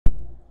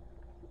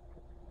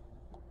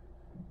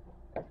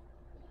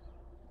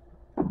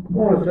I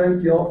want to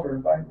thank y'all for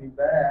inviting me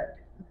back.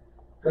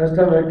 Last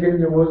time I came,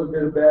 there was a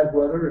bit of bad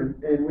weather,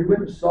 and we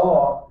went and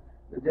saw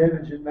the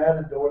damage in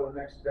Matador the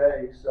next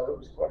day, so it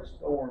was quite a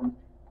storm.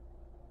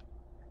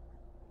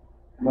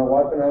 My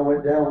wife and I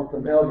went down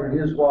with the elder and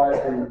his wife,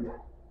 and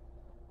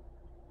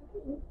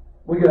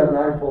we got an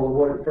eyeful of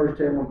what a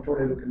first-hand one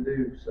tornado can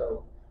do.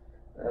 So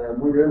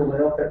we were able to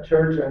help that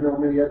church. I know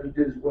many others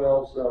did as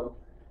well. So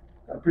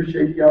I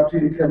appreciate the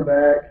opportunity to come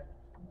back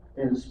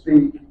and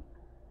speak.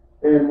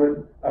 And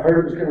when I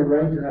heard it was going to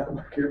rain tonight, I'm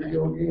like, here we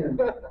go again.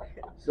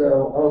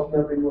 So I hope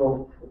nothing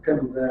will come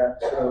of that.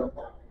 So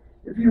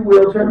if you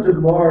will, turn to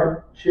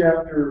Mark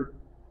chapter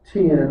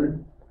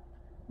 10.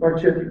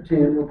 Mark chapter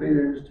 10, we'll be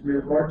there in just a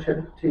minute. Mark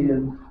chapter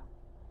 10.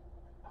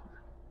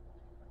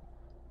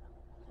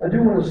 I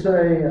do want to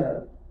say,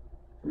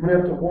 I'm going to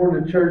have to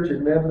warn the church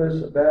in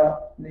Memphis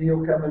about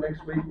Neil coming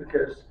next week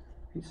because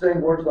he's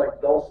saying words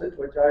like dulcet,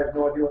 which I have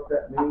no idea what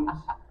that means.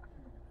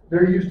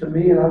 They're used to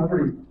me, and I'm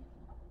pretty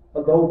a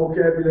low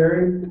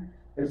vocabulary,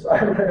 and so I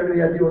don't have any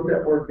idea what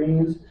that word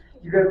means.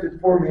 You're going to have to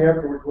inform me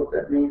afterwards what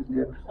that means,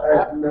 Neil. I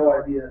have no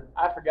idea.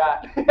 I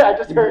forgot. I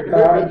just heard it.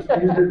 I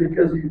just used it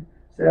because you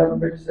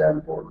make it sound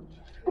important.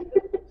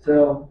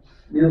 So,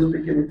 Neil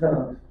speaking in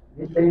tongues.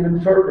 He can't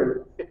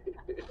interpret it.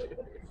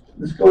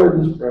 Let's go ahead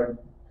and just pray.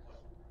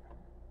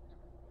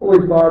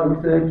 Holy Father,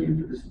 we thank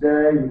you for this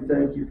day. We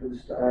thank you for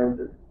this time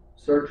to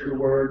search your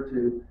word,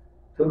 to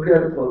look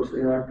at it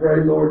closely. And I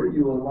pray, Lord, that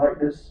you will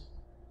enlighten us,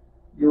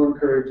 you'll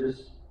encourage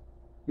us,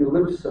 you'll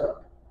lift us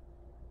up.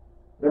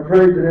 And I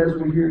pray that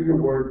as we hear your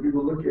word, we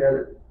will look at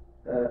it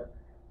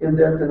in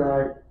depth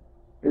tonight,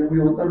 and we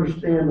will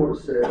understand what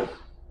it says.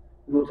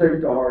 We will take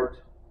it to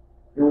heart,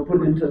 and we'll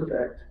put it into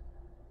effect.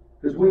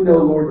 Because we know,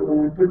 Lord, that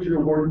when we put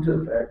your word into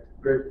effect,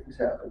 great things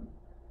happen.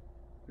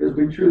 Because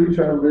we truly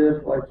try to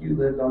live like you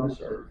lived on this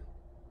earth.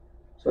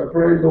 So I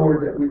pray,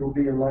 Lord, that we will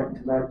be enlightened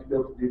tonight to be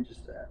able to do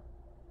just that.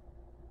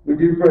 We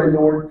do pray,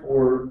 Lord,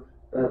 for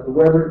the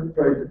weather. We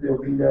pray that there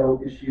will be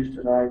no issues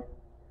tonight.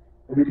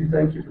 And we do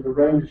thank you for the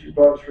rain that you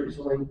brought us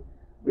recently.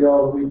 We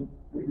know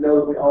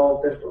that we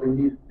all desperately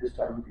need it this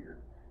time of year.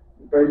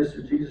 We pray this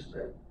in Jesus'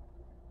 name.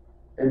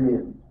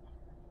 Amen.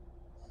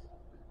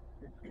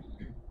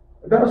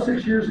 About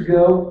 6 years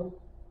ago,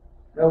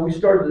 we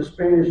started a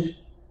Spanish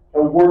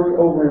work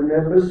over in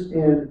Memphis,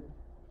 and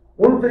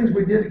one of the things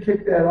we did to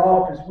kick that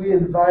off is we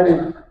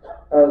invited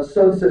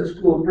Sunset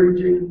School of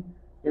Preaching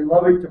in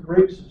Lubbock to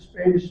bring some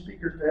Spanish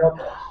speakers to help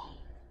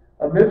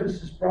us.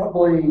 Memphis is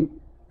probably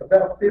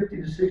about 50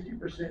 to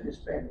 60%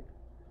 Hispanic.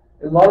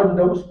 And a lot of them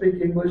don't speak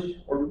English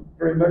or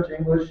very much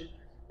English,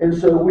 and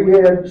so we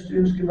had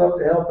students come up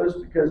to help us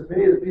because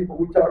many of the people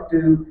we talked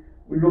to,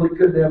 we really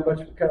couldn't have much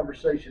of a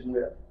conversation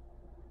with.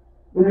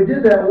 When we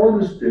did that, one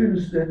of the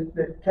students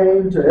that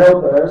came to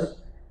help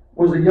us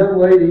was a young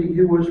lady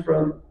who was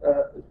from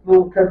a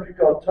little country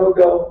called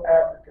Togo,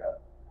 Africa.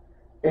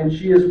 And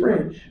she is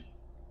French,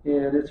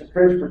 and it's a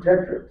French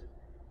protectorate.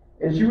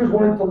 And she was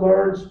wanting to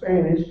learn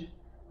Spanish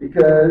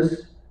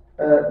because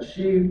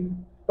she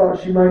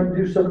thought she might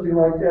do something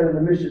like that in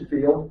the mission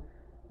field.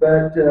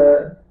 But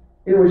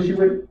anyway, she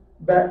went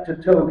back to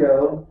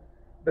Togo,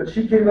 but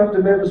she came up to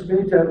Memphis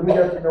many times, and we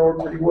got to know her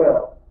pretty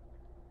well.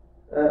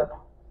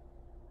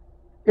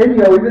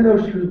 Anyhow, even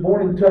though she was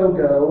born in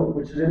Togo,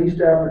 which is in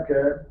East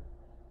Africa,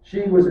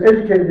 she was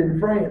educated in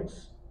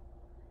France.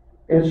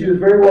 And she was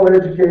very well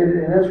educated,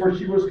 and that's where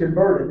she was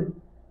converted.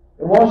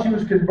 And while she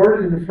was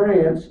converted in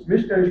France,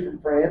 missionaries from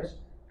France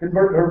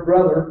converted her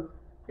brother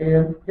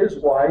and his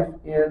wife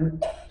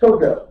in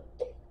Togo.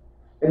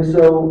 And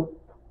so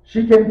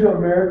she came to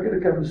America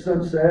to come to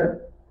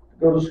Sunset, to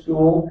go to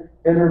school,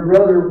 and her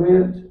brother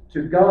went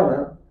to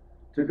Ghana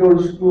to go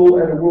to school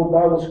at a World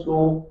Bible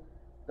School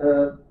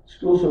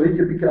so he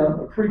could become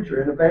a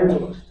preacher, an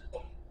evangelist.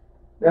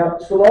 Now,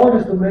 Salam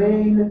is the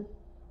main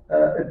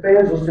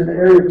evangelist in the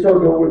area of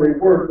Togo where they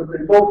work, but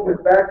they both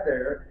went back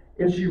there,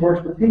 and she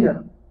works with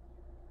him.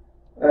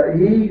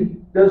 He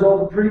does all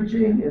the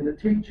preaching and the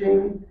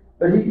teaching,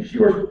 but she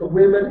works with the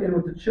women and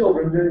with the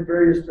children doing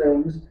various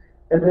things,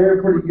 and they're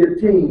a pretty good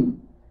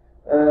team.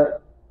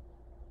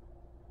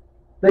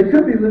 They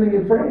could be living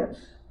in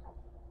France.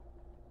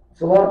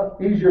 It's a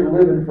lot easier to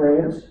live in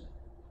France.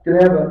 You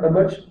can have a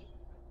much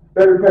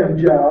better paying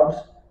jobs,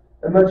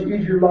 a much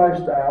easier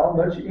lifestyle,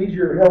 much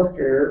easier health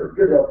care, or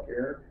good health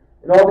care,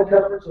 and all the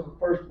comforts of a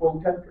first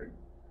world country.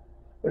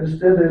 But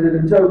instead they live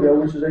in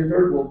Togo, which is a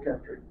third world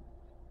country.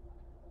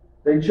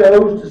 They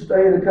chose to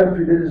stay in a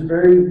country that is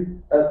very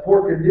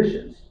poor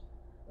conditions.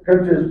 A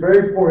country that has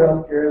very poor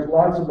health care, has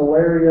lots of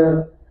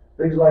malaria,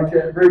 things like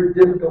that, very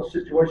difficult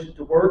situation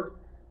to work,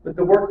 but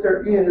the work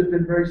they're in has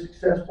been very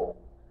successful.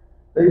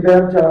 They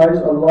baptize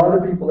a lot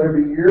of people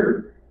every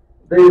year.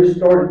 They have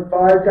started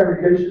 5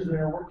 congregations and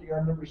are working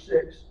on number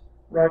 6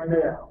 right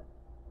now.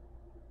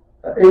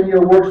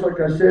 Enyo works, like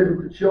I said,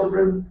 with the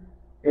children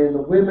and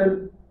the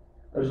women.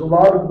 There's a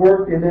lot of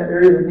work in that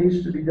area that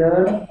needs to be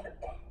done.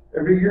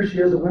 Every year she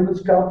has a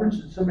women's conference,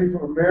 and somebody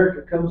from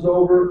America comes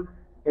over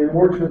and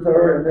works with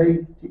her, and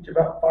they teach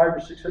about 500 or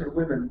 600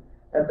 women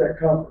at that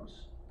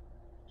conference.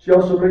 She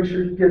also makes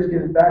sure the kids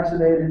get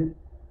vaccinated,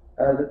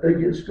 that they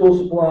get school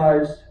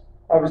supplies,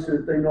 obviously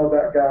that they know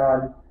about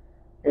God,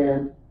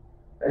 and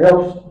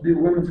helps do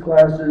women's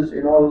classes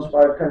in all those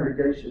 5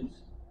 congregations.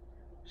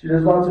 She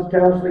does lots of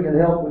counseling and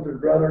help with her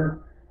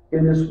brother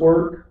in this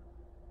work.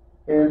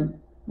 And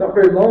not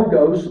very long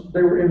ago,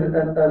 they were in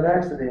an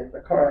accident, a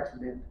car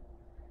accident.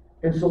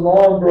 And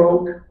Salam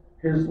broke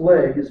his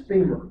leg, his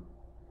femur.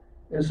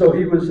 And so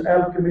he was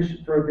out of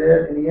commission for a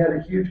bit, and he had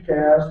a huge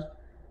cast.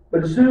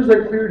 But as soon as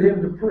they cleared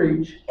him to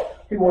preach,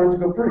 he wanted to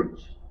go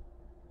preach.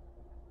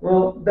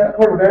 Well, that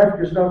part of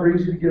Africa is not very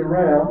easy to get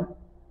around.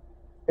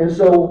 And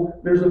so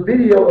there's a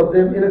video of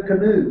them in a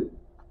canoe.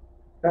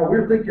 Now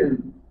we're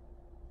thinking,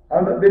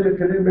 I've not been in a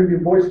canoe, maybe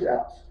in Boy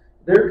Scouts.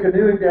 They're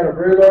canoeing down a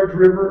very large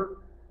river.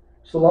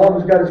 Salam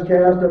has got his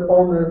cast up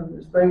on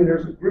this thing, and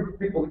there's a group of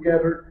people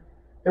together.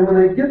 And when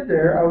they get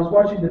there, I was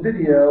watching the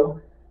video,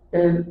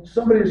 and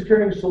somebody is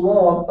carrying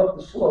Salam up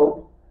the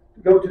slope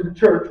to go to the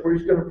church where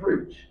he's going to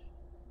preach.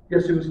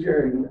 Guess who was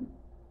carrying him?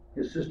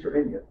 His sister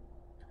Enya.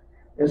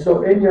 And so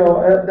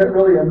Enya, that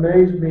really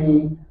amazed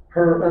me,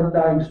 her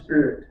undying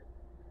spirit.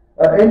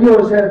 Enya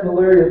has had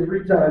malaria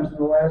 3 times in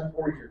the last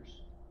 4 years.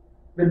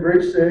 Been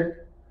very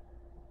sick.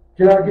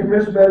 Cannot get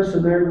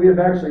medicine there. We have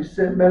actually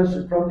sent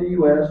medicine from the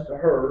U.S. to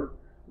her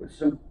with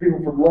some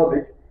people from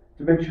Lubbock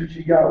to make sure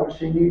she got what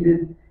she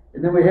needed.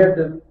 And then we had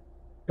to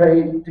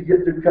pay to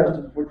get through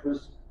customs, which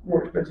was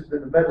more expensive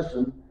than the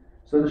medicine,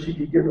 so that she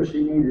could get what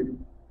she needed.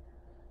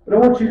 But I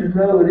want you to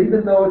know that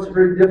even though it's a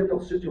very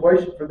difficult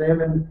situation for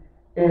them,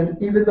 and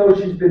even though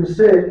she's been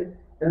sick,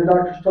 and the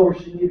doctors told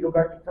her she needed to go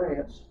back to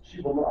France,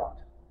 she will not.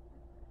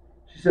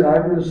 She said,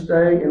 I'm going to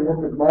stay and work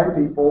with my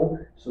people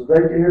so they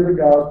can hear the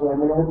gospel. I'm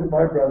going to work with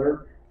my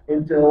brother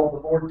until the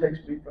Lord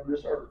takes me from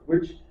this earth,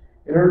 which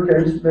in her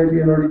case may be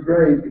an early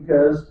grave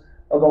because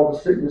of all the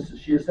sickness that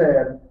she has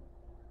had.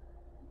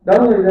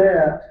 Not only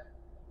that,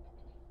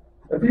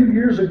 a few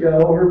years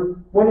ago,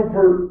 one of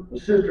her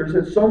sisters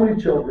had so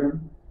many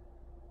children,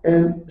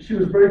 and she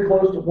was very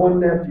close to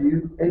one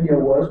nephew, Enya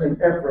was, named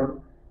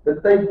Ephraim,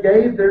 that they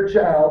gave their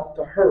child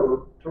to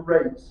her to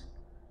raise.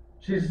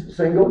 She's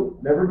single,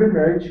 never been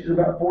married. She's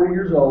about 40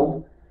 years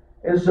old.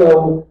 And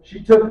so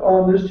she took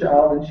on this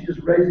child, and she is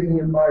raising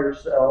him by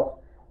herself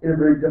in a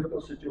very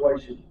difficult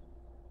situation.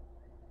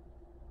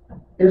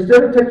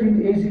 Instead of taking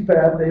the easy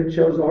path, they have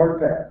chosen a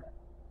hard path.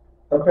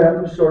 A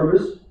path of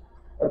service,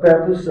 a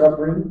path of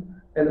suffering,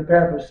 and a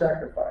path of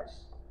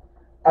sacrifice.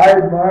 I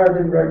admire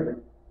them greatly.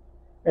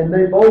 And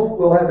they both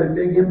will have a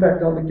big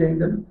impact on the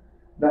kingdom,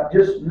 not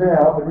just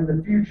now, but in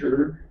the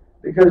future,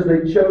 because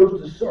they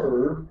chose to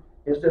serve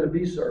instead of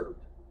be served.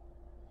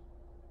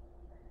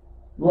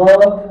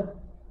 Love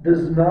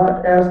does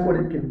not ask what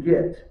it can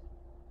get,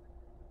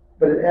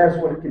 but it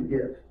asks what it can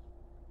give.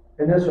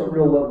 And that's what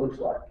real love looks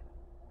like.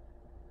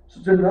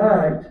 So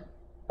tonight,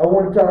 I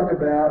want to talk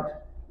about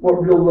what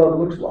real love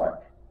looks like.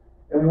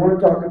 And we want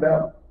to talk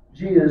about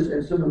Jesus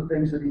and some of the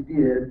things that he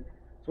did.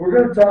 So we're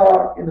going to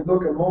talk in the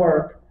book of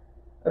Mark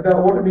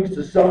about what it means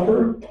to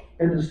suffer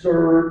and to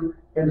serve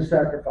and to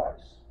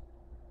sacrifice.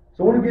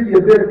 So I want to give you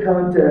a bit of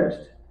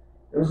context.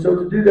 And so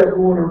to do that,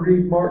 we want to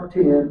read Mark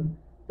 10,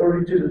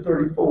 32 to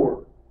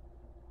 34.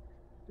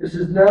 It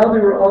says, now they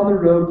were on the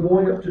road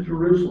going up to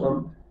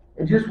Jerusalem,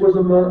 and Jesus was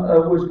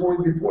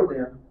going before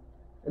them,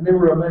 and they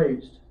were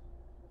amazed.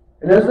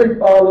 And as they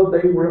followed,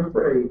 they were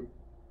afraid.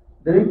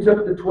 Then he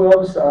took the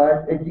 12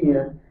 aside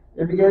again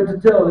and began to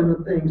tell them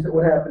the things that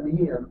would happen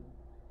to him.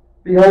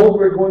 Behold,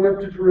 we're going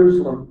up to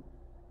Jerusalem,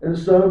 and the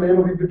Son of Man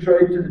will be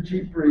betrayed to the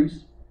chief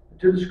priests, and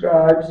to the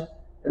scribes,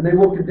 and they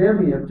will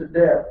condemn him to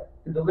death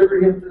and deliver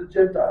him to the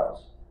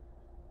Gentiles.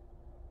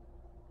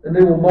 And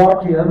they will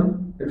mock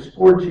him and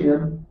scourge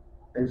him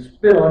and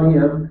spit on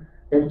him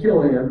and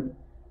kill him,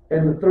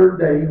 and the 3rd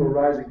day he will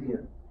rise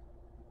again.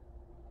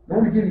 I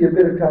want to give you a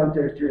bit of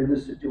context here in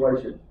this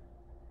situation.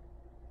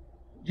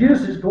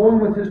 Jesus is going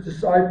with his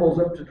disciples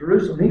up to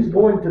Jerusalem. He's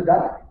going to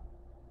die.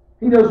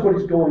 He knows what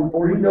he's going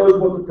for. He knows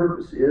what the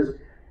purpose is.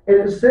 And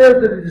it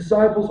says that the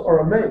disciples are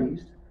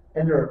amazed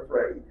and they're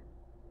afraid.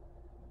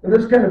 And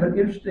that's kind of an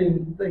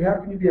interesting thing. How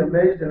can you be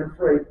amazed and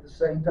afraid at the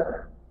same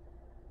time?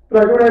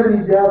 But I don't have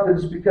any doubt that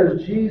it's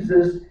because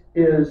Jesus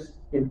is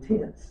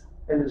intense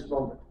in this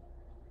moment.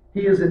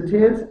 He is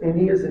intense and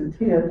he is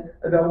intent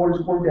about what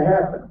is going to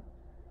happen.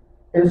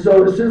 And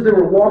so it says they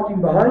were walking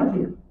behind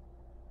him.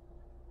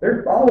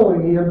 They're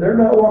following him. They're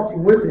not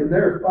walking with him.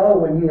 They're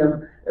following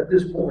him at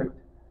this point.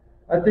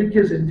 I think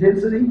his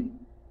intensity,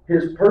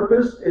 his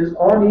purpose is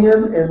on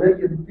him, and they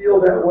can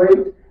feel that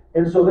weight.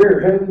 And so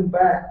they're hanging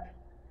back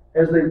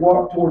as they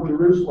walk toward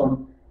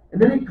Jerusalem. And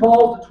then he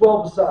calls the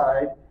 12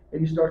 aside, and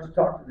he starts to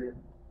talk to them.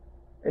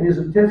 And his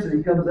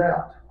intensity comes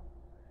out.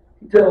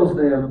 He tells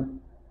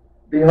them,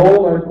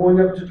 behold, I'm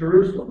going up to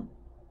Jerusalem,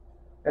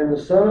 and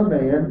the Son of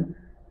Man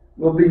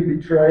will be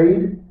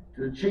betrayed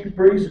to the chief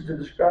priests and to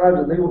the scribes,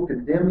 and they will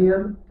condemn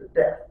him to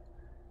death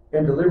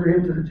and deliver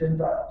him to the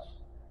Gentiles.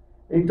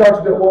 And he talks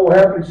about what will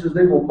happen. He says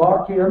they will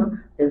mock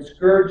him and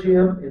scourge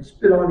him and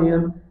spit on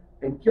him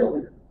and kill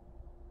him.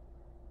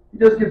 He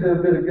does give them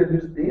a bit of good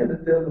news at the end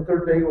that on the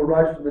third day he will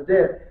rise from the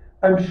dead.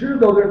 I'm sure,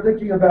 though, they're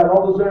thinking about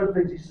all those other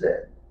things he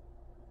said.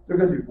 They're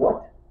going to do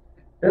what?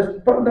 That's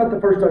probably not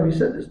the first time he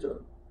said this to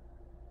them.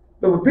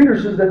 But when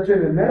Peter says that to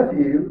him in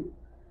Matthew,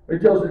 he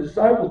tells the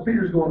disciples,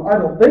 Peter's going, I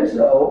don't think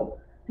so.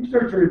 He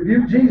starts to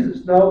rebuke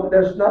Jesus. No,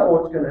 that's not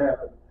what's going to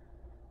happen.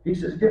 He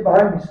says, get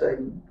behind me,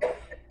 Satan.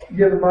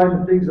 You have in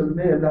mind the things of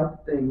men,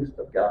 not the things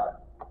of God.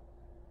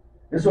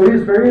 And so he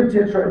is very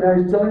intense right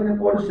now. He's telling them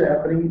what is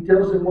happening. He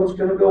tells them what's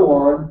going to go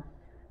on.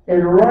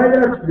 And right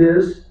after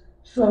this,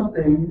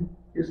 something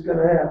is going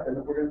to happen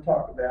that we're going to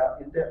talk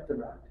about in depth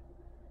tonight.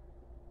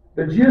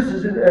 But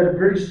Jesus is at a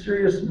very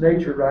serious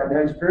nature right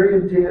now. He's very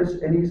intense,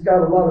 and he's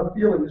got a lot of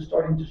feelings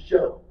starting to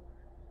show.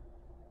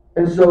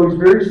 And so he's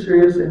very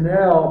serious, and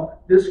now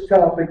this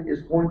topic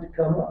is going to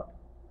come up,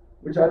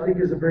 which I think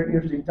is a very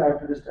interesting time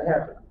for this to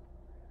happen.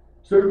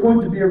 So there's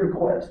going to be a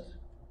request,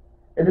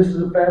 and this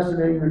is a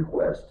fascinating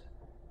request.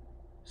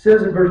 It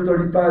says in verse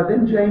 35,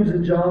 Then James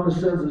and John, the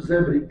sons of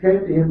Zebedee, came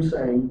to him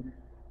saying,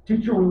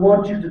 Teacher, we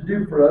want you to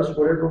do for us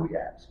whatever we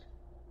ask.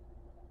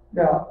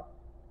 Now,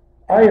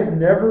 I have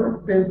never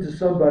been to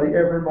somebody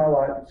ever in my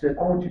life and said,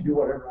 I want you to do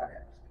whatever I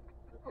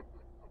ask.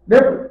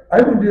 Never.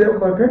 I wouldn't do that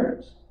with my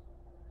parents.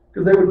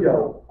 Because they would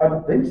go, I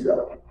don't think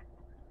so.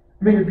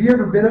 I mean, have you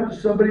ever been up to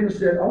somebody and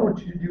said, I want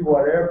you to do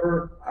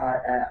whatever I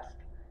ask?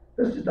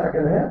 That's just not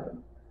going to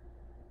happen.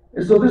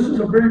 And so this is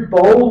a very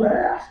bold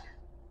ask.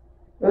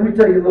 Let me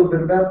tell you a little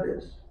bit about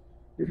this.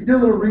 If you do a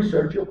little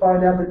research, you'll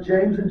find out that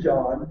James and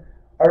John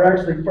are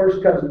actually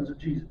first cousins of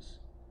Jesus.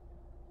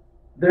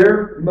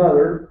 Their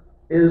mother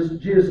is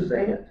Jesus'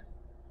 aunt.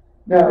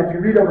 Now, if you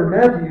read over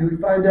Matthew, you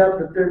find out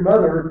that their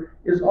mother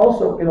is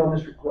also in on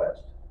this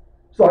request.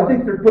 So I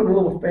think they're putting a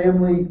little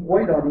family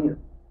weight on him.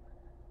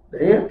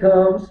 The aunt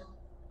comes,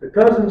 the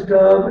cousins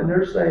come, and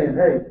they're saying,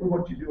 hey, we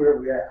want you to do whatever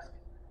we ask.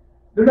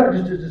 They're not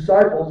just his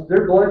disciples,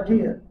 they're blood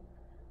kin.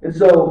 And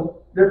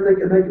so they're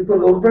thinking they can put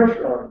a little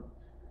pressure on him.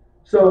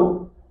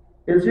 So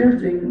it's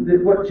interesting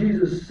that what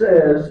Jesus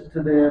says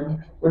to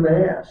them when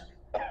they ask.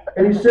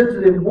 And he said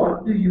to them,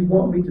 what do you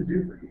want me to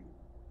do for you?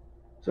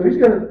 So he's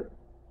going to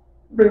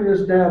bring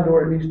this down to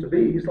where it needs to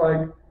be. He's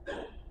like,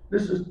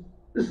 this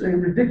is a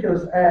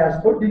ridiculous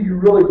ask. What do you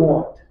really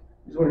want?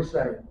 Is what he's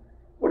saying.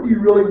 What do you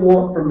really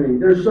want from me?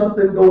 There's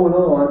something going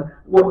on.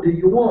 What do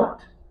you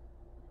want?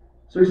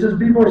 So he says,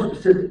 be more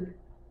specific.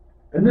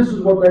 And this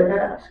is what they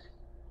ask.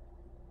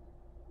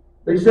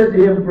 They said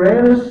to him,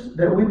 grant us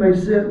that we may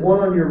sit one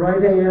on your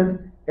right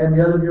hand and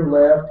the other on your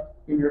left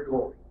in your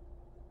glory.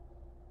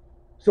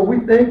 So we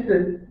think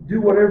that do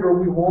whatever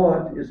we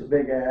want is a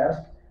big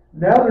ask.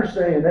 Now they're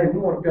saying, hey, we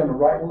want to be on the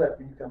right and left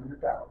when you come into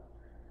power.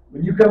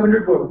 When you come into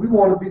your glory, we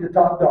want to be the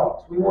top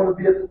dogs. We want to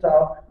be at the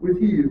top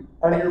with you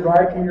on your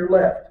right and your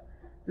left.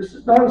 This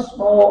is not a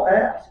small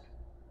ask.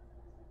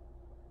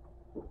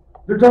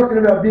 They're talking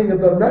about being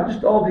above not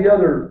just all the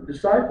other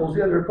disciples,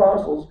 the other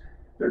apostles.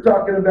 They're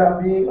talking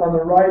about being on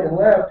the right and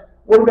left.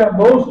 What about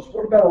Moses?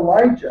 What about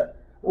Elijah?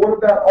 What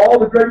about all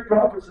the great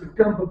prophets that have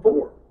come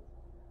before?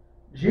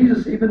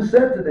 Jesus even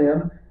said to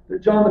them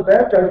that John the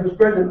Baptizer was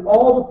greater than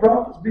all the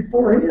prophets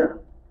before him.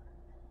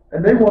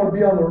 And they want to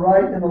be on the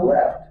right and the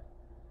left.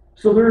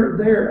 So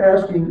they're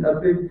asking a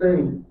big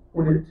thing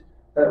when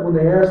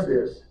they ask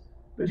this.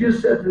 But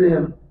Jesus said to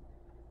them,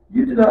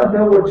 you do not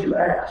know what you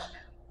ask.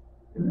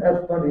 And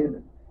that's funny, isn't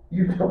it?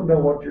 You don't know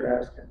what you're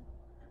asking.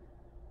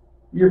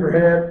 You ever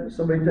had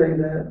somebody tell you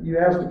that? You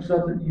ask them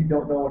something, you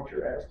don't know what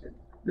you're asking.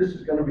 This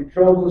is going to be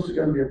trouble. This is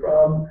going to be a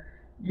problem.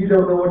 You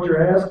don't know what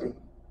you're asking.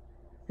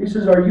 He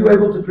says, are you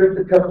able to drink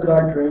the cup that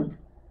I drink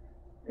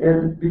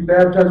and be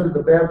baptized with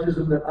the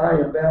baptism that I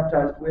am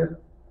baptized with?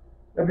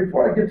 Now,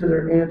 before I get to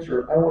their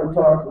answer, I want to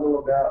talk a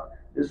little about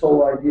this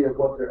whole idea of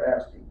what they're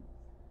asking.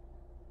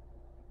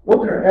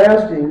 What they're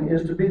asking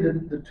is to be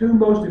the two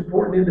most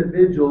important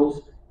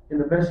individuals in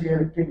the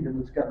Messianic kingdom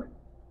that's coming.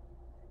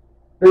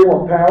 They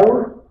want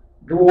power,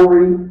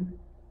 glory,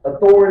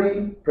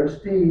 authority,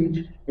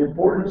 prestige,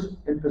 importance,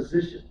 and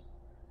position.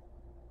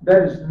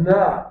 That is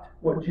not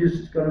what Jesus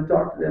is going to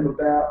talk to them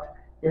about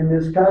in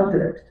this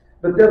context.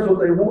 But that's what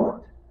they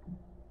want.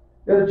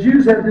 Now the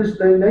Jews had this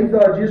thing. They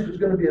thought Jesus was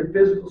going to be a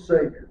physical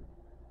Savior,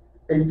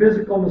 a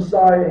physical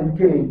Messiah and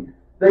King.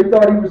 They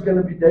thought he was going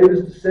to be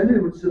David's descendant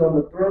who would sit on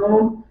the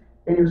throne,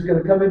 and he was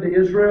going to come into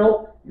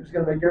Israel. He was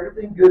going to make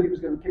everything good. He was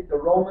going to kick the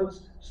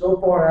Romans so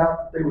far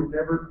out that they would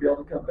never be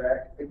able to come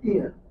back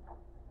again.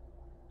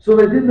 So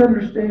they didn't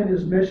understand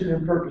his mission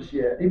and purpose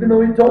yet, even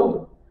though he told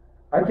them,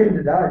 I came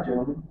to die,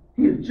 gentlemen.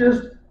 He had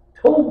just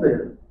told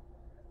them,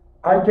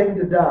 I came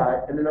to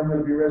die, and then I'm going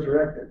to be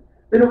resurrected.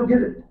 They don't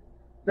get it.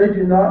 They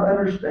do not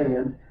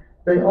understand.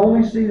 They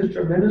only see his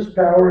tremendous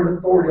power and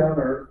authority on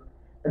earth,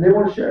 and they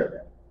want to share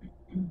that.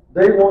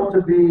 They want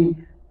to be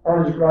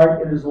on his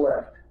right and his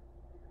left.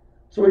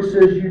 So he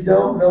says, you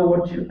don't know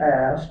what you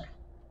ask.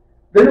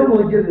 They don't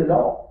really get it at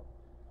all.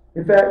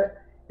 In fact,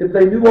 if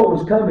they knew what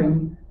was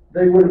coming,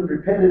 they would have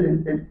repented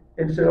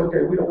and said,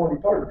 okay, we don't want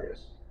any part of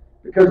this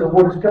because of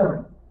what is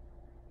coming.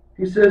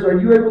 He says, are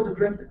you able to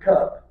drink the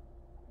cup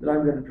that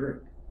I'm going to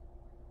drink?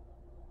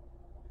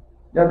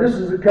 Now this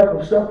is a cup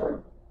of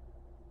suffering,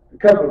 the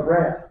cup of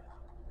wrath,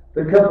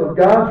 the cup of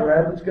God's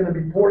wrath that's going to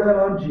be poured out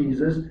on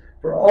Jesus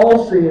for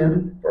all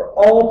sin, for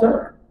all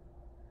time.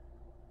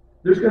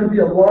 There's going to be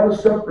a lot of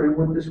suffering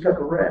with this cup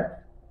of wrath.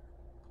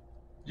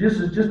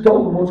 Jesus just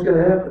told them what's going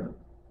to happen.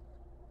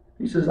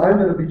 He says, I'm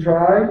going to be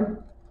tried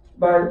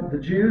by the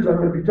Jews. I'm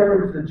going to be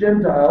turned over to the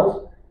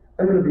Gentiles.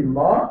 I'm going to be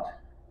mocked.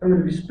 I'm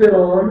going to be spit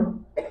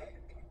on.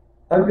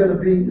 I'm going to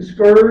be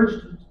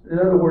scourged. In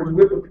other words,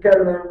 whipped with the cat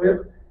o' nine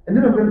whip. And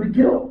then I'm going to be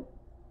killed.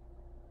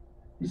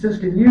 He says,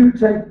 can you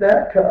take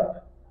that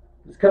cup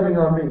that's coming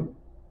on me?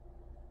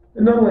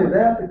 And not only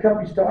that, the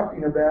cup he's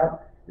talking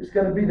about is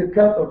going to be the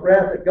cup of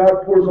wrath that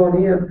God pours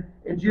on him.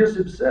 And Jesus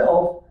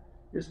himself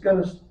is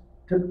going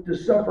to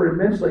suffer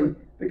immensely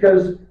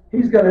because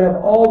he's going to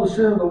have all the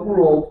sin of the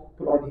world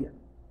put on him.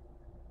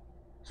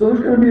 So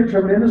there's going to be a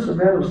tremendous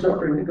amount of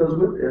suffering that goes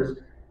with this.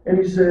 And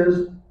he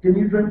says, can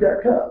you drink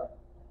that cup?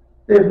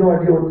 They have no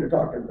idea what they're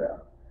talking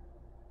about.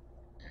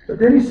 But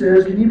then he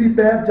says, can you be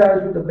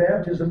baptized with the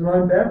baptism that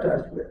I'm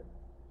baptized with?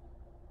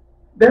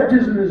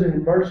 Baptism is an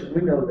immersion,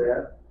 we know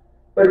that.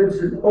 But it's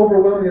an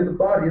overwhelming of the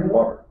body in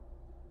water.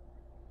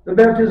 The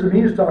baptism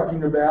he is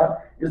talking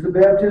about is the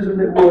baptism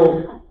that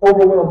will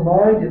overwhelm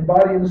mind and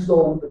body and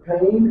soul with the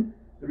pain,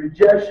 the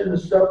rejection, the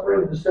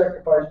suffering, and the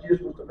sacrifice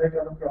Jesus was to make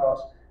on the cross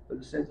for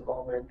the sins of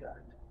all mankind.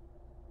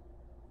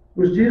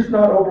 Was Jesus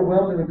not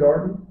overwhelmed in the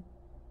garden?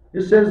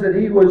 It says that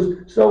he was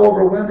so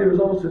overwhelmed he was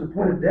almost to the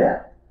point of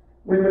death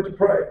when he went to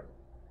pray.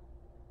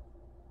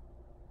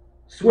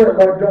 Sweat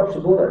like drops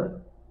of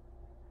blood.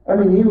 I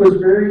mean, he was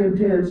very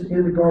intense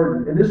in the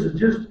garden. And this is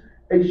just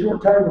a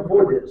short time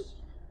before this.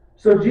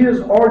 So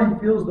Jesus already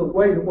feels the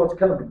weight of what's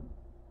coming.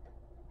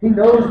 He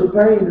knows the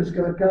pain that's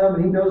going to come,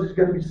 and he knows he's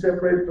going to be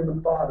separated from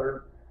the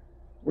Father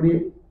when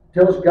he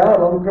tells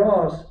God on the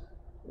cross,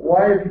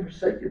 why have you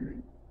forsaken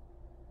me?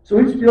 So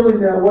he's feeling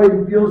that way.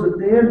 He feels it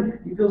then,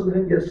 he feels it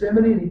in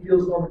Gethsemane, and he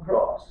feels it on the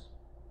cross.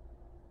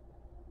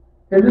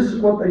 And this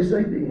is what they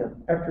say to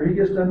him after he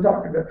gets done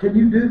talking about, can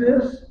you do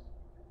this?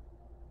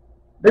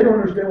 They don't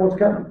understand what's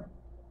coming.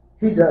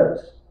 He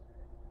does.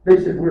 They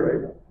said,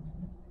 we're able.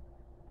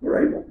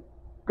 We're able.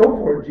 Go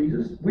for it,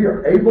 Jesus. We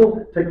are able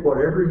to take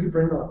whatever you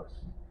bring on us.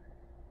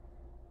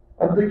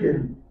 I'm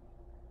thinking,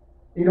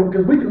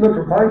 because we can look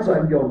from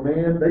hindsight and go,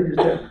 man, they just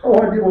have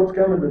no idea what's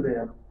coming to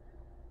them.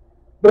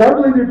 But I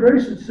believe they're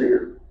very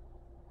sincere.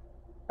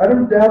 I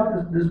don't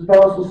doubt this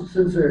apostle's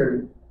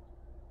sincerity.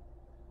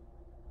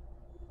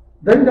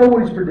 They know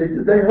what he's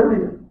predicted. They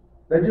heard him.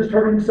 They just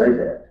heard him say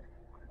that.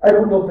 I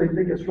don't know if they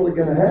think it's really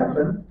going to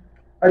happen.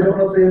 I don't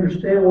know if they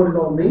understand what it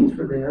all means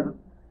for them.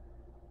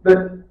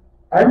 But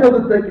I know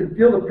that they can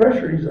feel the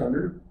pressure he's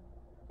under.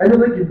 I know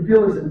they can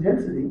feel his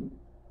intensity.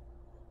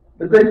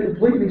 But they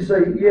completely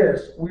say,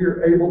 yes, we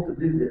are able to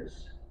do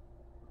this.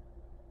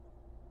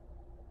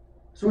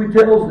 So he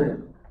tells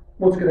them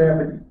what's going to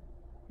happen.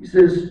 He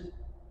says,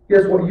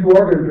 guess what? You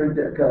are going to drink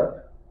that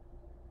cup.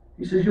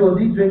 He says, you will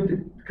indeed drink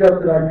the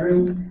cup that I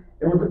drink,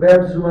 and with the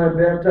baptism I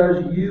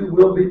baptize, you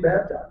will be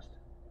baptized.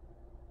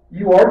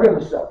 You are going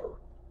to suffer.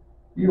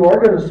 You are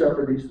going to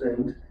suffer these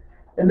things.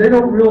 And they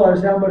don't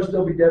realize how much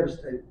they'll be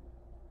devastated.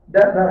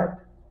 That night,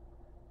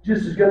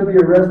 Jesus is going to be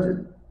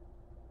arrested.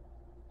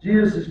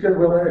 Jesus is going to,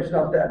 well, it's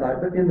not that night,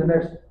 but in the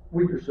next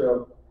week or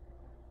so.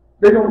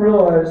 They don't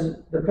realize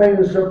the pain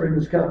and suffering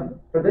that's coming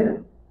for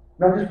them,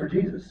 not just for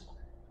Jesus.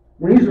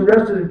 When he's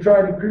arrested and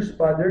tried and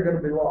crucified, they're going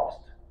to be lost.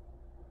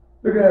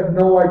 They're going to have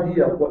no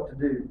idea what to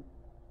do.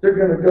 They're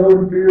going to go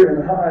in fear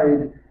and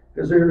hide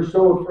because they're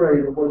so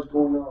afraid of what's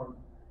going on.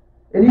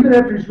 And even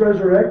after he's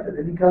resurrected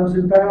and he comes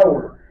in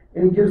power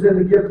and he gives them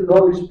the gift of the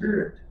Holy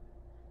Spirit,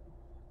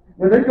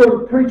 when they go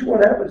to preach,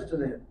 what happens to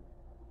them?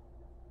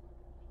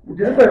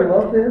 Did anybody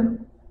love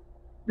them?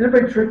 Did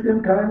anybody treat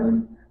them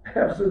kindly?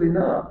 Absolutely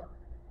not.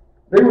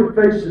 They would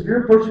face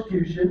severe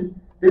persecution.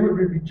 They would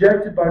be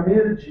rejected by many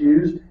of the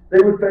Jews. They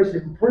would face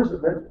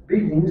imprisonment,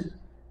 beatings,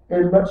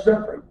 and much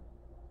suffering.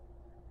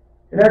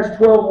 In Acts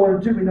 12, 1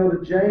 and 2, we know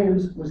that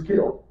James was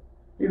killed.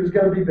 He was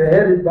going to be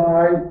beheaded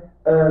by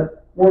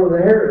one of the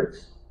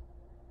Herods.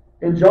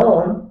 And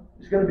John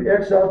is going to be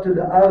exiled to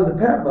the island of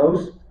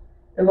Patmos.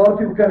 And a lot of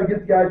people kind of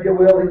get the idea,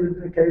 well, he lived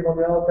in a cave on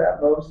the island of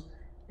Patmos,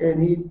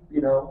 and he,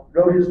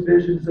 wrote his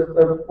visions of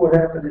what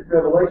happened at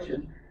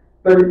Revelation.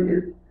 But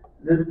the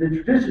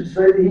traditions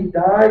say that he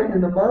died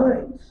in the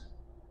mines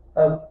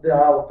of the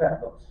Isle of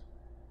Patmos.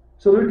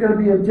 So there's going to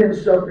be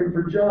intense suffering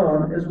for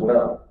John as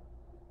well.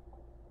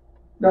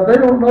 Now, they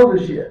don't know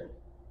this yet.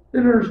 They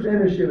don't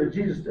understand this yet, but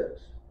Jesus does.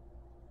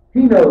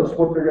 He knows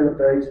what they're going to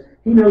face.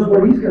 He knows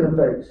what he's going to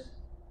face.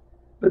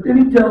 But then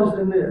he tells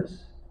them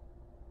this.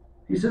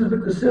 He says,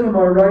 but the sin on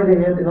my right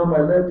hand and on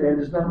my left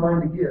hand is not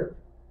mine to give,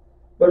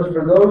 but it's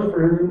for those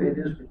for whom it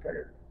is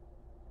prepared.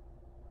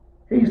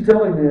 He's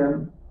telling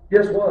them,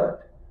 guess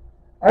what?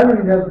 I don't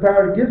even have the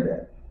power to give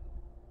that.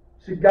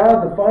 See,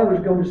 God the Father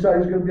is going to decide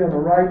who's going to be on the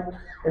right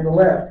and the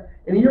left.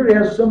 And he already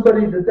has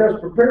somebody that's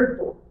prepared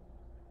for him.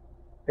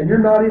 And you're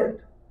not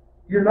it.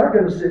 You're not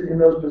going to sit in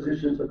those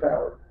positions of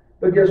power.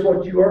 But guess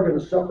what? You are going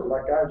to suffer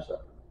like I've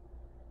suffered.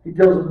 He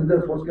tells them that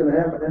that's what's going to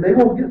happen. And they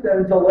won't get that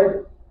until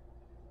later.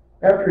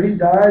 After he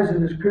dies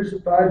and is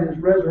crucified and is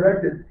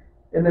resurrected,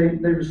 and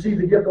they receive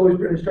the gift of the Holy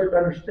Spirit and start to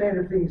understand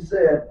everything he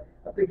said,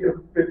 I think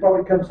it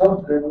probably comes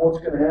home to them what's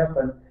going to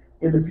happen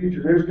in the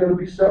future. There's going to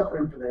be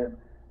suffering for them.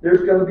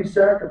 There's going to be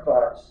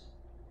sacrifice.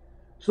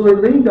 So they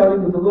leaned on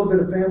him with a little bit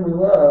of family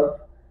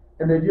love,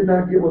 and they did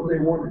not get what they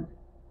wanted.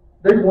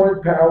 They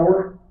wanted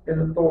power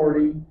and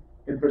authority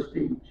and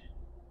prestige.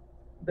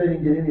 They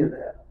didn't get any of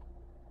that.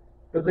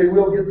 But they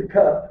will get the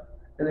cup,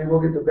 and they will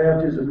get the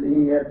baptism that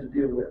he had to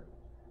deal with.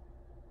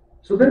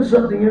 So then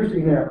something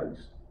interesting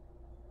happens.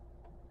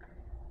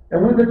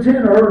 And when the 10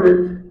 heard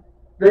it,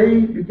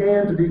 they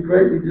began to be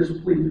greatly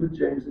displeased with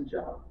James and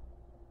John.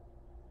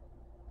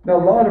 Now,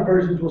 a lot of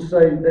versions will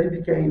say they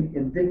became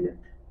indignant.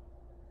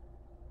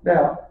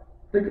 Now,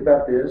 think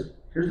about this.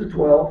 Here's the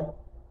 12.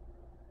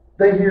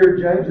 They hear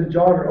James and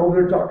John are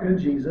over there talking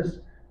to Jesus,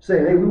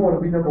 saying, hey, we want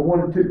to be number 1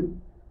 and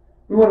 2.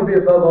 We want to be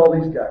above all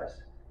these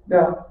guys.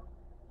 Now,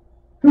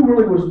 who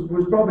really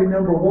was probably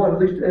number 1, at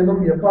least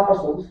among the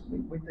apostles?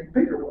 We think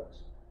Peter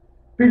was.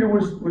 Peter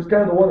was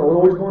kind of the one that was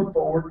always going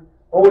forward,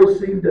 always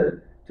seemed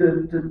to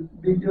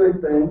be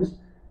doing things.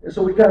 And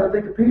so we kind of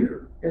think of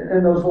Peter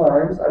in those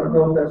lines. I don't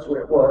know if that's what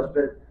it was,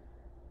 but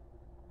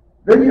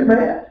they get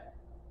mad.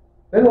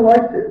 They don't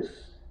like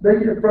this. They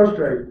get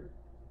frustrated.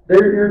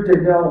 They're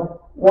irritated.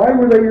 Now, why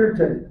were they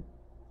irritated?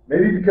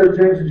 Maybe because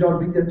James and John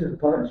beat them to the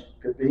punch.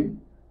 Could be.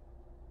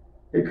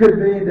 It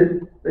could be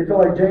that they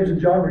felt like James and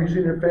John were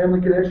using their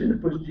family connection to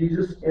push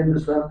Jesus into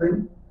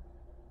something.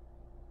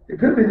 It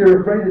could be they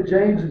were afraid that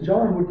James and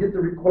John would get the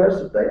request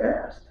that they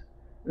asked,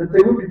 that they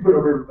would be put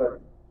over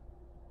everybody.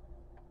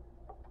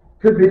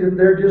 Could be that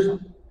they're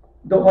just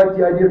don't like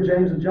the idea of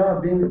James and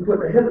John being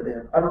put ahead of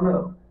them. I don't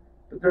know.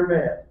 But they're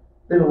mad.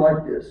 They don't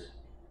like this.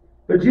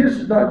 But Jesus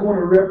is not going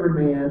to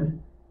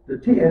reprimand the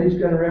 10. He's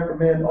going to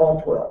reprimand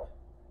all 12.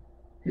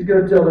 He's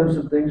going to tell them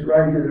some things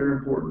right here that are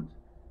important.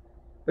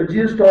 But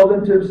Jesus called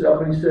them to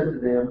himself, and he said to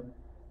them,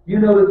 you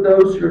know that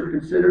those who are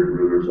considered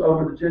rulers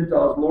over the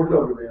Gentiles lord it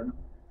over them,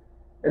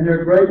 and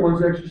their great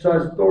ones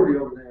exercise authority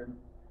over them.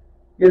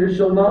 Yet it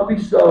shall not be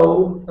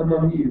so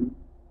among you.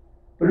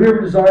 But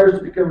whoever desires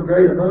to become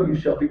great among you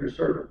shall be your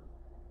servant.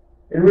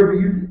 And whoever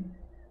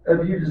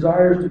of you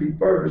desires to be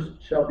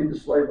first shall be the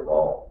slave of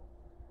all.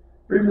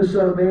 For even the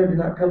Son of Man did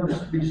not come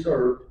to be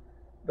served,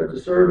 but to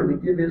serve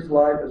and to give his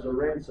life as a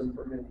ransom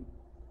for many.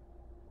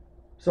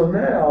 So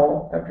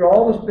now, after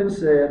all that's been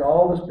said,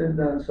 all that's been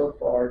done so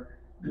far,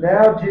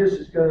 now Jesus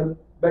is going to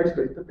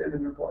basically put them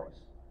in their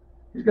place.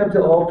 He's going to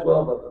tell all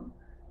 12 of them,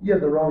 you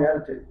have the wrong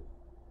attitude.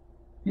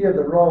 You have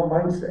the wrong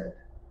mindset.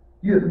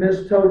 You have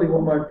missed totally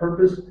what my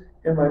purpose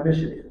and my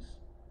mission is.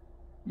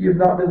 You have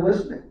not been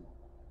listening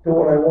to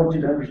what I want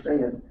you to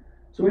understand.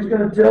 So he's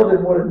going to tell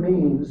them what it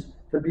means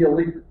to be a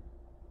leader.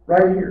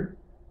 Right here.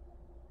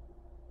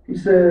 He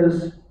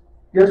says,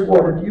 guess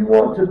what? If you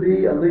want to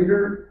be a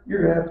leader,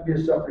 you're going to have to be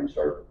a suffering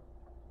servant.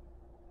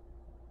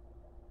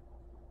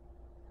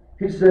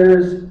 He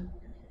says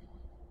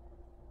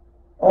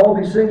all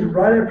these things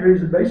right after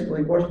he's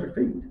basically washed their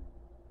feet.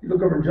 You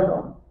look over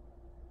John.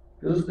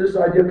 Because this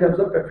idea comes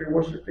up after he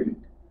washed their feet.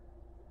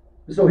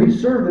 And so he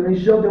served them.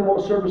 He showed them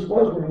what service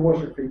was when he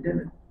washed their feet,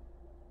 didn't he?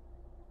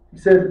 He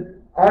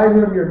said, I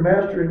who am your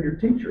master and your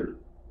teacher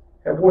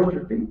have washed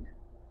your feet.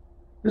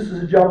 This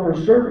is a job for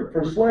a servant,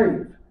 for a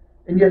slave.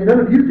 And yet none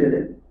of you did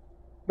it,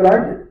 but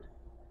I did it.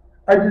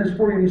 I did this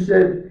for you. And he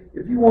said,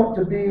 if you want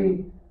to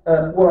be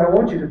what I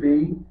want you to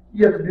be,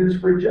 you have to do this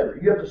for each other.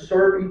 You have to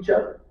serve each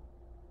other.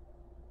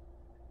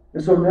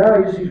 And so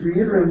now he's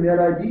reiterating that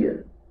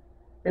idea.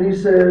 And he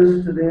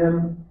says to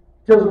them,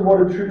 tells them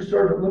what a true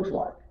servant looks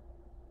like.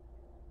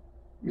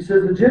 He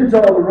says, the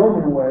Gentile, the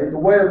Roman way, the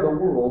way of the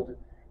world,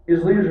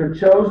 is leaders are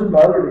chosen by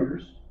other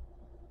leaders,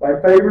 by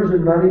favors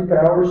and money,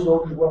 power,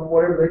 soldiers, wealth,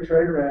 whatever they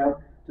trade around,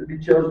 to be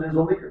chosen as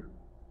a leader.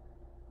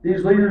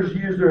 These leaders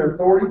use their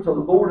authority to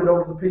lord it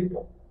over the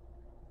people.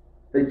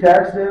 They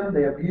tax them,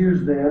 they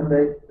abuse them,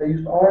 they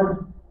use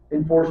armed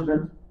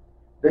enforcement,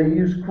 they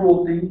use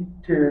cruelty,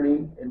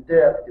 tyranny, and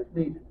death if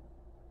needed.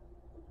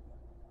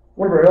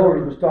 One of our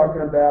elders was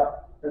talking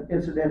about an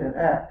incident in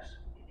Acts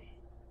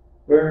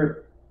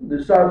where the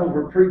disciples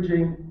were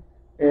preaching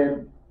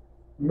and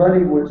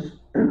money was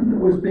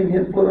being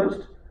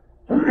influenced,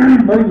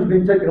 money was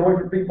being taken away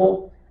from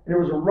people, and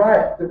there was a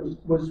riot that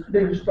was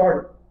being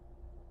started.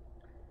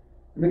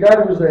 And the guy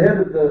that was the head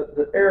of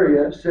the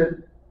area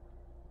said,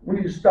 we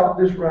need to stop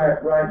this riot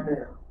right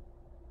now.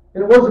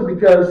 And it wasn't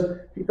because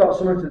he thought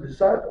so much of the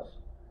disciples.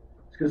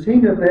 It's because he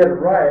knew if they had a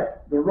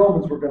riot, the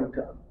Romans were going to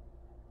come.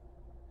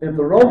 And if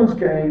the Romans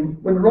came,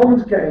 when the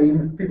Romans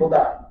came, people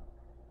died.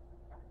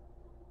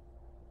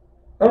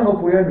 I don't know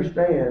if we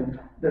understand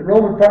that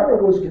Roman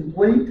power was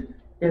complete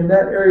in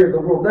that area of the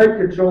world. They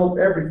controlled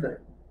everything.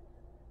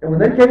 And when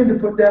they came to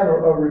put down a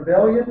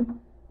rebellion,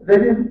 they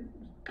didn't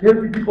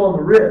hit people on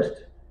the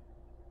wrist.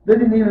 They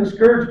didn't even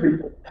scourge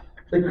people.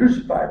 They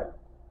crucified them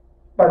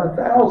by the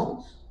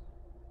thousands.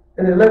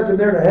 And they left them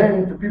there to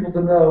hang for people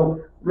to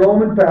know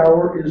Roman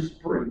power is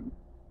supreme.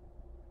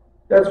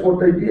 That's what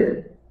they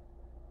did.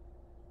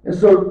 And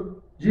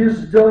so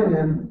Jesus is telling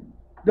them,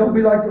 don't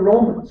be like the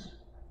Romans.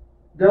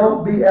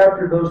 Don't be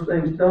after those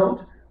things.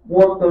 Don't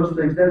want those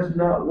things. That's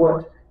not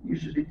what you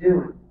should be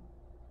doing.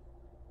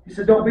 He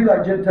said, don't be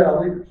like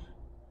Gentile leaders.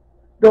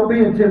 Don't be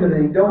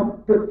intimidating.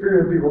 Don't put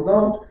fear in people.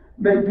 Don't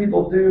make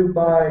people do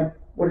by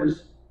what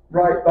is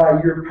right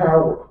by your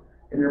power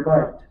and your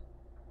might.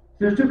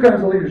 There's two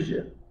kinds of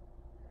leadership.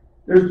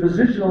 There's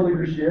positional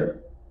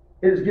leadership.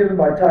 It is given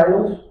by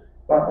titles,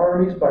 by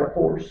armies, by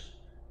force.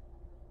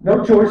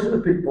 No choice of the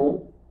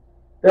people.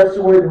 That's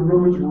the way the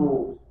Romans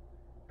ruled.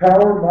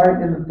 Power,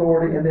 might, and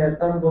authority, and they had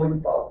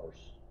unwilling followers.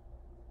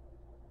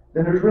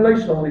 Then there's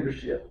relational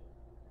leadership.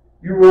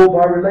 You rule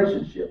by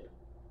relationship.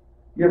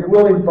 You have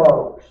willing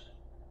followers.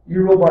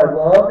 You rule by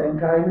love and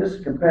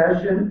kindness,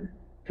 compassion,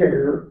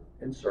 care,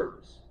 and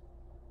service.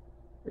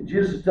 And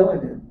Jesus is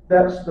telling them,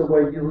 that's the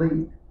way you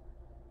lead.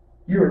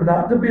 You are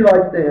not to be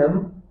like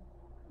them.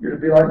 You're to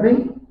be like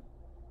me.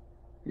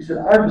 He said,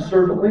 I'm a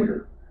servant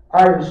leader.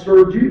 I have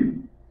served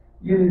you.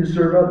 You need to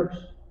serve others.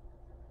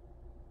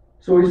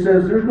 So he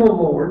says, there's no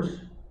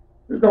lords.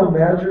 There's no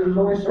masters. There's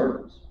only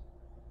servants.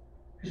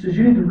 He says,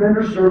 you need to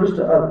render service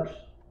to others.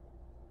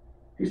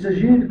 He says,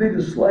 you need to be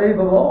the slave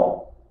of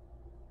all.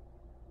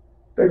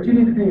 In fact, you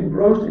need to be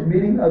engrossed in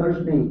meeting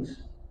others'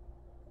 needs.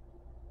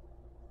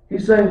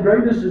 He's saying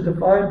greatness is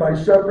defined by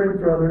suffering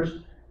for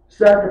others,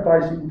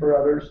 sacrificing for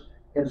others,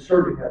 and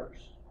serving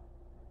others.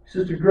 He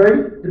says, to be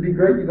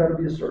great, you've got to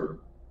be a servant.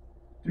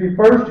 To be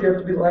first, you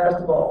have to be last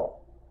of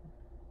all.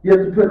 You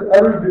have to put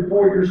others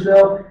before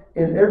yourself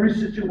in every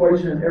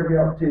situation and every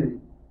opportunity.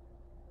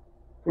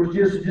 Of course,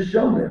 Jesus had just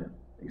shown them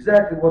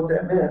exactly what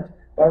that meant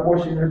by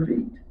washing their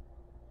feet.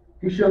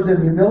 He showed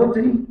them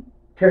humility,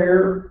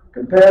 care,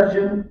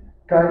 compassion,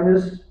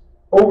 kindness,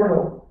 over and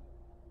over.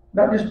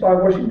 Not just by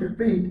washing their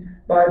feet,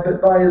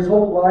 but by his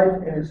whole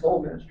life and his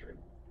whole ministry.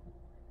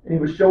 And he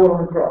was shown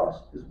on the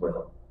cross as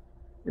well,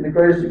 in the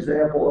greatest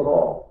example of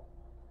all.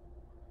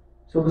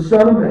 So the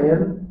Son of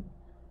Man,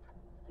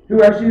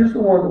 who actually is the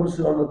one that would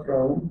sit on the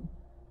throne,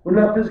 would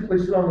not physically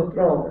sit on the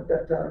throne at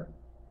that time.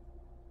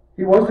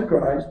 He was the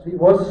Christ. He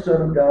was the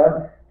Son of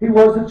God. He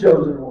was the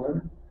chosen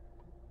one.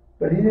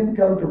 But he didn't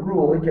come to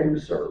rule. He came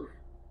to serve.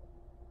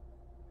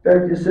 In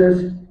fact,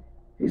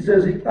 he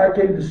says, I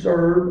came to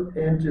serve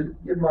and to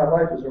give my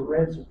life as a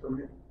ransom for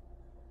many.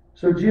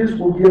 So Jesus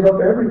will give up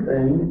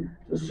everything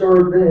to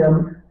serve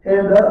them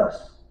and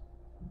us.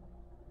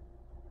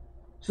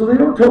 So they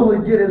don't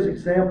totally get his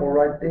example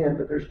right then,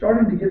 but they're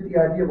starting to get the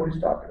idea of what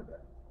he's talking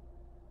about.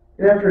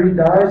 And after he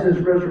dies, is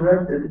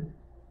resurrected,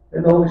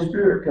 and the Holy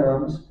Spirit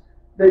comes,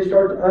 they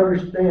start to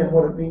understand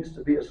what it means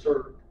to be a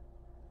servant.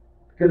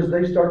 Because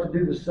they start to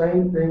do the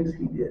same things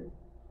he did.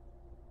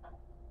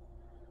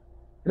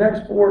 In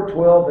Acts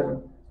 4:12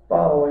 and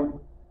following,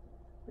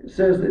 it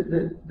says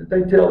that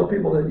they tell the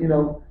people that,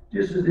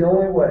 Jesus is the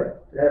only way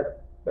to heaven,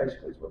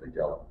 basically is what they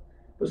tell them.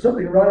 But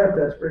something right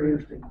after that's very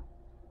interesting.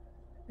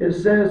 It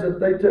says that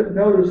they took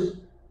notice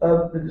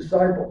of the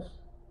disciples.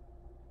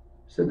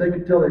 It said they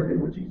could tell they'd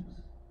been with Jesus.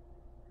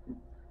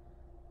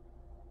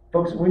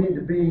 Folks, we need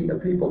to be a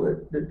people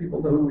that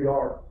people know who we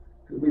are,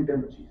 because we've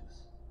been with Jesus.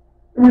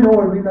 And we know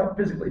what we've not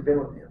physically been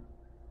with him.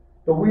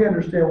 But we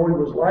understand what he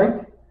was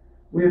like,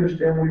 we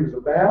understand what he was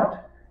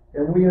about,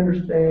 and we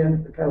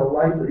understand the kind of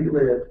life that he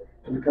lived,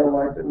 and the kind of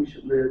life that we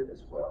should live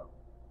as well.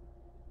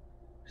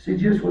 See,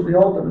 Jesus was the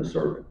ultimate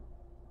servant.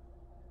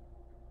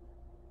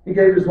 He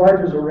gave his life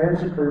as a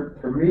ransom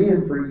for me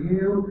and for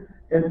you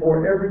and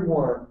for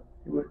everyone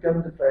who would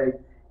come to faith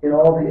in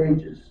all the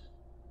ages.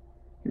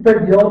 He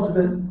paid the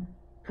ultimate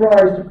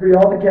price to free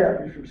all the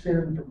captives from sin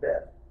and from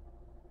death.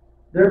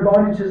 Their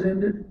bondage has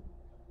ended,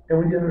 and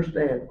we need to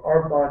understand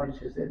our bondage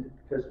has ended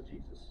because of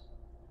Jesus.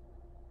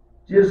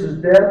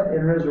 Jesus' death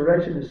and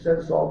resurrection has set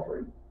us all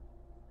free.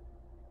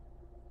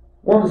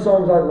 One of the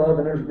songs I love,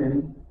 and there's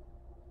many,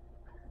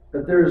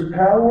 that there is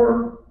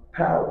power,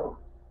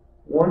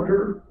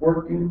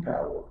 wonder-working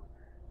power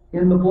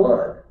in the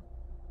blood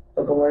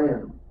of the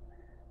Lamb.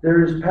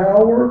 There is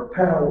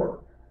power,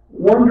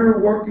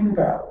 wonder-working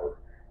power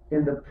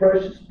in the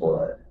precious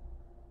blood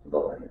of the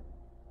Lamb.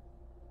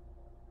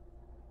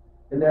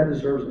 And that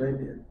deserves an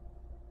amen.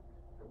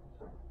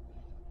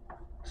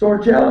 So our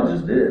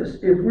challenge is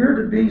this. If we're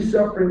to be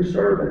suffering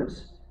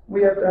servants,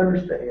 we have to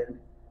understand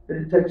that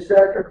it takes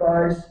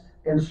sacrifice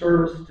and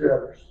service to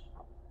others.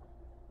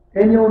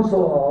 Aniel and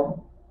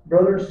Salam,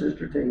 brother and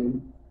sister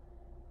team,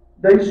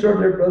 they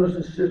served their brothers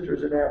and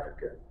sisters in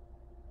Africa,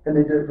 and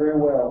they did very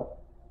well.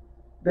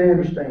 They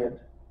understand.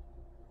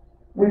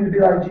 We need to be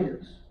like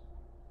Jesus,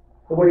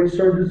 the way he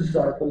served his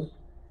disciples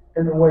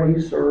and the way he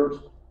serves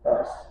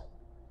us.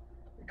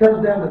 It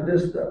comes down to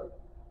this, though.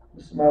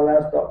 This is my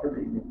last thought for the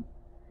evening.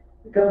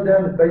 It comes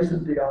down to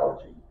basic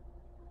theology.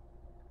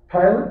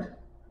 Pilate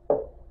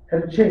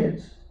had a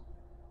chance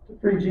to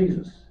free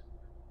Jesus.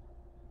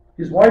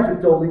 His wife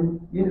had told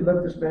him, you need to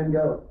let this man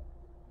go.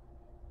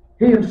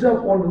 He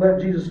himself wanted to let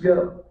Jesus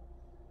go.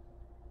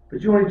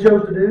 But you know what he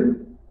chose to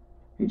do?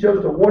 He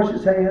chose to wash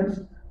his hands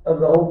of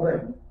the whole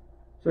thing.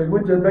 So he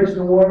went to a basin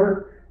of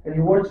water and he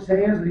washed his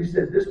hands and he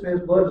said, "This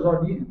man's blood is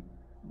on you,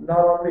 not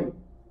on me."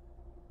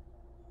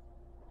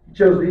 He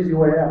chose the easy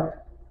way out.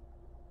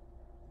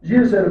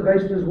 Jesus had a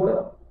basin as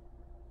well.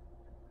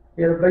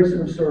 He had a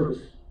basin of service.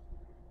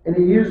 And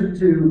he used it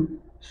to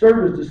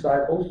serve his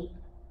disciples,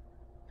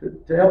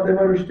 to help them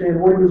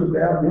understand what he was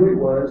about and who he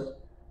was.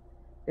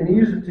 And he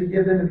used it to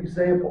give them an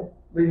example,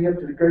 leading up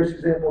to the greatest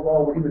example of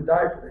all, when he would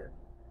die for them.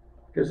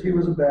 Because he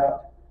was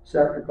about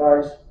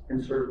sacrifice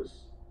and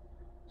service.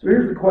 So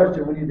here's the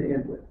question we need to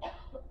end with.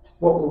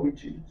 What will we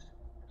choose?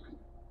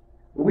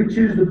 Will we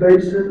choose the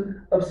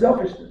basin of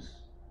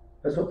selfishness?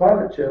 That's what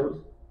Pilate chose.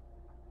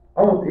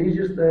 I want the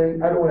easiest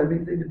thing. I don't want to have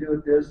anything to do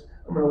with this.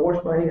 I'm going to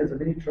wash my hands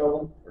of any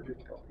trouble or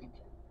difficulty.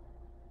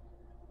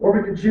 Or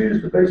we can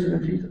choose the basin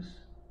of Jesus.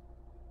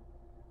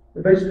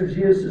 The basin of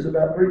Jesus is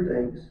about three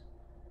things: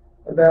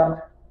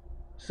 about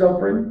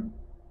suffering,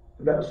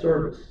 about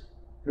service,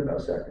 and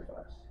about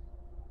sacrifice.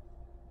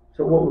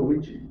 So what will we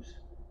choose?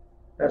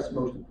 That's the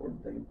most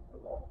important thing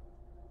of all.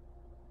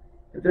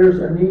 If there's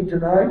a need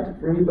tonight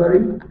for anybody,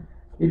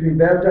 need to be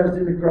baptized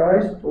into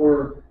Christ,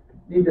 or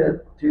need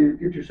to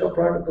get yourself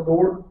right with the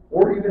Lord,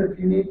 or even if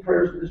you need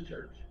prayers for this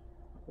church,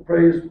 we'll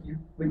pray as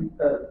we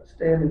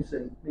stand and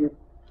sing.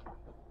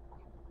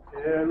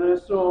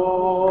 Careless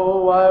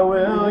soul, why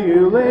will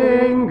you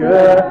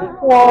linger,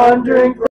 wandering